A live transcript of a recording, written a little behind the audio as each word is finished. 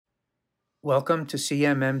Welcome to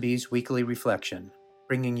CMMB's Weekly Reflection,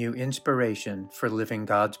 bringing you inspiration for living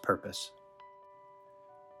God's purpose.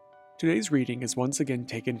 Today's reading is once again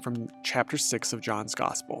taken from chapter 6 of John's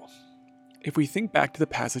Gospel. If we think back to the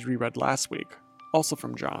passage we read last week, also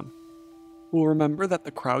from John, we'll remember that the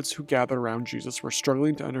crowds who gathered around Jesus were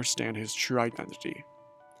struggling to understand his true identity.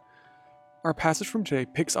 Our passage from today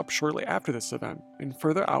picks up shortly after this event and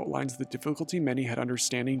further outlines the difficulty many had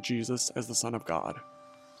understanding Jesus as the Son of God.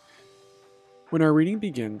 When our reading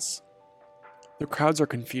begins, the crowds are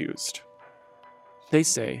confused. They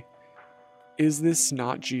say, "Is this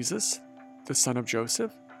not Jesus, the son of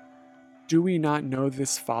Joseph? Do we not know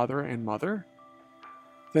this father and mother?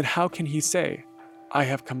 Then how can he say, 'I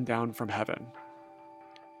have come down from heaven'?"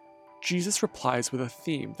 Jesus replies with a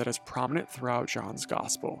theme that is prominent throughout John's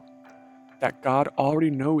Gospel, that God already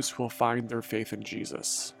knows who will find their faith in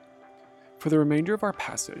Jesus. For the remainder of our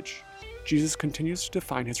passage, Jesus continues to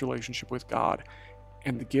define his relationship with God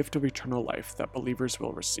and the gift of eternal life that believers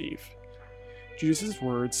will receive. Jesus'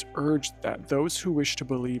 words urge that those who wish to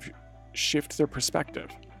believe shift their perspective.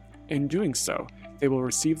 In doing so, they will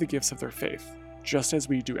receive the gifts of their faith, just as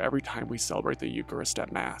we do every time we celebrate the Eucharist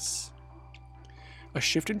at Mass. A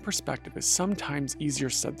shift in perspective is sometimes easier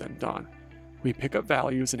said than done. We pick up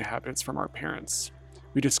values and habits from our parents.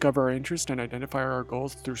 We discover our interests and identify our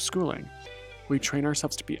goals through schooling. We train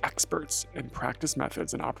ourselves to be experts and practice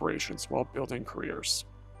methods and operations while building careers.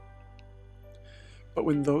 But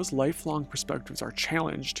when those lifelong perspectives are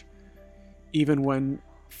challenged, even when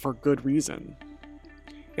for good reason,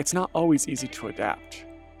 it's not always easy to adapt.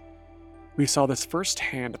 We saw this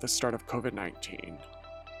firsthand at the start of COVID-19.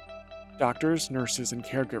 Doctors, nurses, and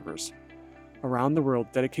caregivers around the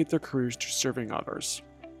world dedicate their careers to serving others.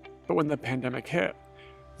 But when the pandemic hit,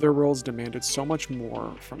 their roles demanded so much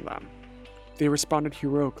more from them. They responded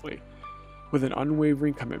heroically, with an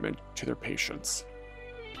unwavering commitment to their patients.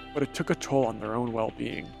 But it took a toll on their own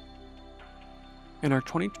well-being. In our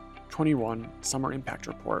 2021 Summer Impact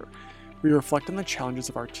Report, we reflect on the challenges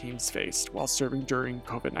of our teams faced while serving during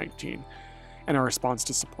COVID-19 and our response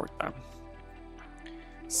to support them.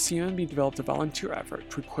 CMMB developed a volunteer effort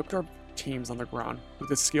to equip our teams on the ground with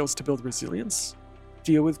the skills to build resilience,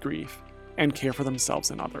 deal with grief, and care for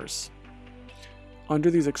themselves and others. Under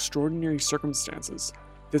these extraordinary circumstances,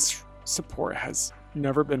 this support has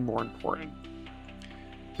never been more important.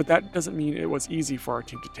 But that doesn't mean it was easy for our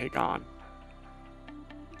team to take on.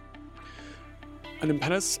 An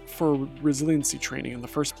impetus for resiliency training in the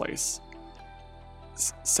first place,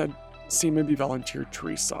 said CMMB volunteer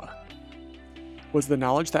Teresa, was the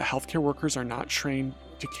knowledge that healthcare workers are not trained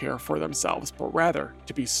to care for themselves, but rather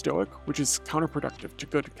to be stoic, which is counterproductive to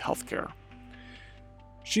good healthcare.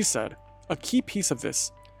 She said, "A key piece of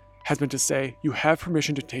this has been to say, you have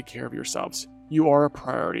permission to take care of yourselves. You are a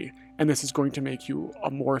priority, and this is going to make you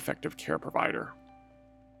a more effective care provider."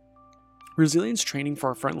 Resilience training for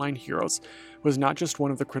our frontline heroes was not just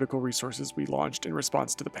one of the critical resources we launched in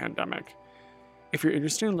response to the pandemic. If you're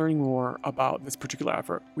interested in learning more about this particular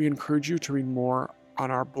effort, we encourage you to read more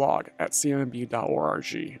on our blog at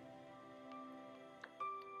cmmb.org.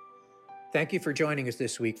 Thank you for joining us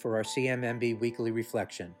this week for our CMMB Weekly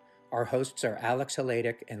Reflection. Our hosts are Alex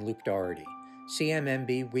Haladic and Luke Doherty.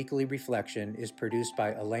 CMMB Weekly Reflection is produced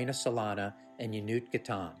by Elena Solana and Yanut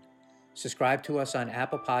Gatan. Subscribe to us on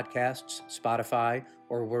Apple Podcasts, Spotify,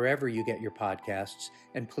 or wherever you get your podcasts,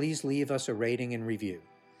 and please leave us a rating and review.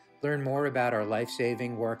 Learn more about our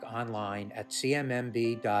life-saving work online at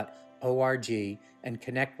cmmb.org and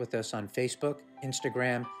connect with us on Facebook,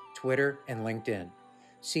 Instagram, Twitter, and LinkedIn.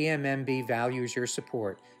 CMMB values your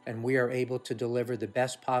support, and we are able to deliver the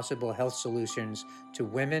best possible health solutions to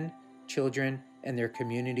women, children, and their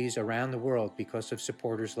communities around the world because of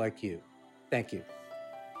supporters like you. Thank you.